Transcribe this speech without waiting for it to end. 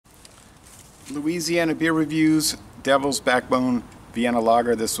Louisiana Beer Reviews, Devil's Backbone Vienna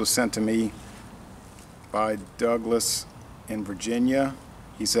Lager. This was sent to me by Douglas in Virginia.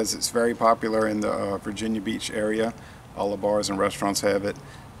 He says it's very popular in the Virginia Beach area. All the bars and restaurants have it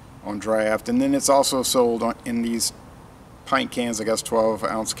on draft. And then it's also sold in these pint cans, I guess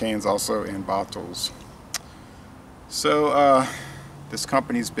 12-ounce cans, also in bottles. So this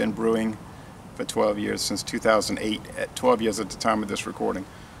company's been brewing for 12 years, since 2008, at 12 years at the time of this recording.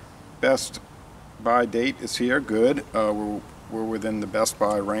 Best buy date is here, good. We're within the best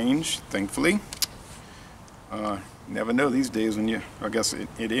buy range, thankfully. Never know these days when you, I guess at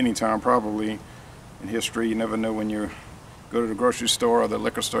any time probably in history, you never know when you go to the grocery store or the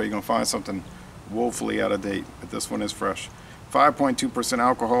liquor store, you're going to find something woefully out of date, but this one is fresh. 5.2%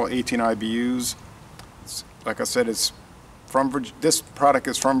 alcohol, 18 IBUs. Like I said, it's from, this product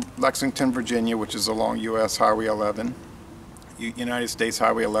is from Lexington, Virginia, which is along US Highway 11. United States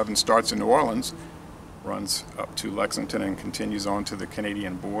Highway 11 starts in New Orleans, runs up to Lexington, and continues on to the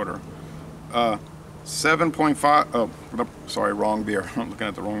Canadian border. 7.5, oh, sorry, wrong beer. I'm looking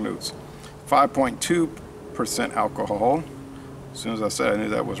at the wrong notes. 5.2% alcohol. As soon as I said, I knew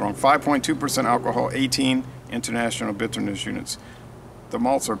that was wrong. 5.2% alcohol, 18 international bitterness units. The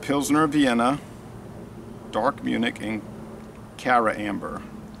malts are Pilsner Vienna, Dark Munich, and Cara Amber.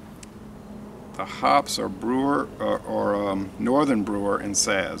 The hops are Brewer Northern Brewer and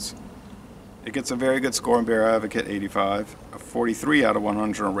Saz. It gets a very good score in Beer Advocate, 85, a 43 out of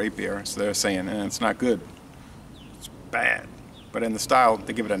 100 on Rate Beer. So they're saying, it's not good, it's bad. But in the style,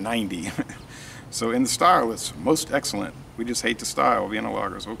 they give it a 90. So in the style, it's most excellent. We just hate the style, Vienna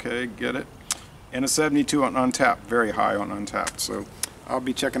lagers. Okay, get it. And a 72 on Untapped, very high on Untapped. So I'll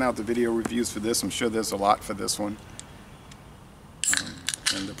be checking out the video reviews for this. I'm sure there's a lot for this one.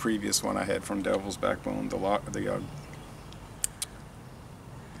 And the previous one I had from Devil's Backbone, the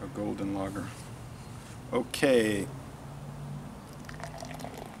golden lager. Okay.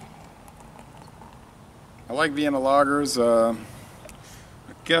 I like Vienna lagers. I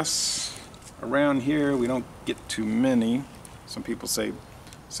guess around here we don't get too many. Some people say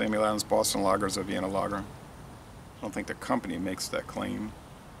Samuel Adams Boston lagers are Vienna lager. I don't think the company makes that claim.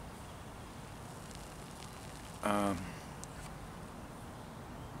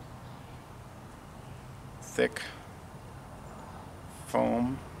 Thick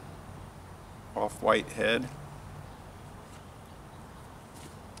foam, off-white head.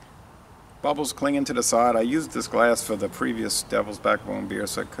 Bubbles clinging to the side. I used this glass for the previous Devil's Backbone beer,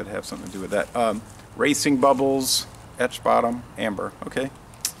 so it could have something to do with that. Racing bubbles, etched bottom, amber. Okay.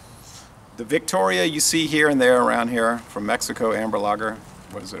 The Victoria you see here and there around here from Mexico, amber lager.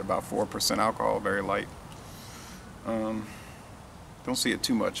 What is it, about 4% alcohol, very light. Don't see it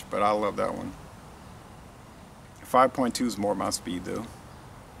too much, but I love that one. 5.2 is more my speed though.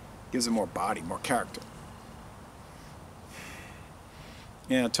 Gives it more body, more character.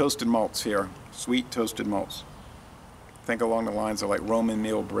 Yeah, toasted malts here. Sweet toasted malts. Think along the lines of like Roman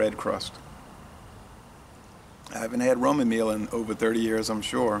meal bread crust. I haven't had Roman meal in over 30 years, I'm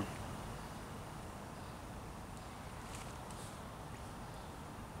sure.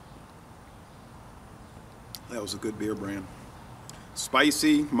 That was a good beer brand.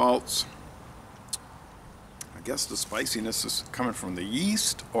 Spicy malts. I guess the spiciness is coming from the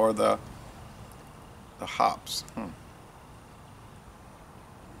yeast or the hops.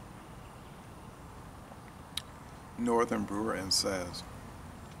 Northern Brewer and Saz.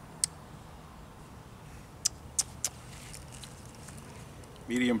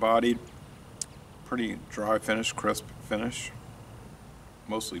 Medium-bodied, pretty dry finish, crisp finish.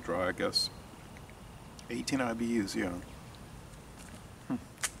 Mostly dry, I guess. 18 IBUs, yeah.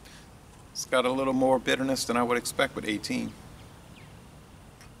 It's got a little more bitterness than I would expect with 18.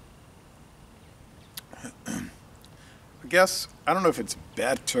 I guess, I don't know if it's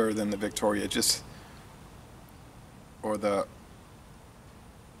better than the Victoria, just, or the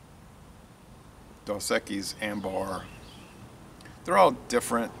Dos Equis Ambar. They're all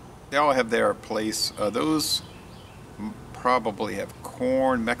different. They all have their place. Those probably have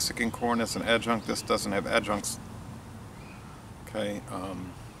corn, Mexican corn as an adjunct. This doesn't have adjuncts. Okay.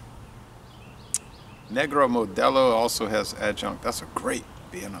 Negro Modelo also has adjunct. That's a great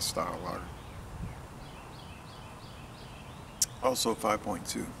Vienna style lager. Also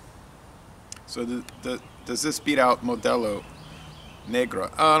 5.2. So does this beat out Modelo Negro?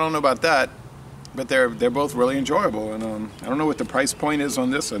 I don't know about that, but they're both really enjoyable. And I don't know what the price point is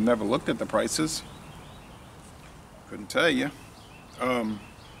on this. I've never looked at the prices. Couldn't tell you.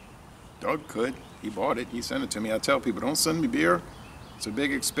 Doug could. He bought it. He sent it to me. I tell people, don't send me beer. It's a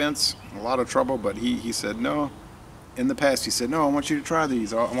big expense, a lot of trouble, but he said, no, in the past, he said, no, I want you to try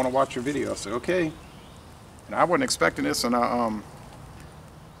these. I want to watch your video. I said, okay. And I wasn't expecting this, and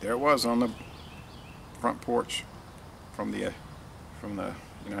there it was on the front porch from the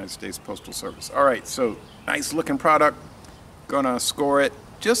United States Postal Service. All right, so nice looking product. Gonna score it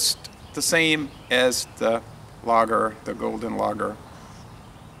just the same as the lager, the golden lager.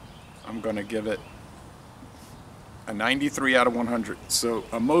 I'm gonna give it a 93 out of 100. So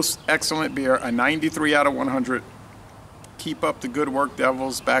a most excellent beer, a 93 out of 100. Keep up the good work,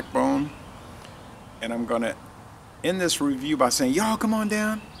 Devil's Backbone. And I'm gonna end this review by saying, y'all come on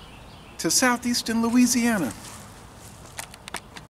down to southeastern Louisiana.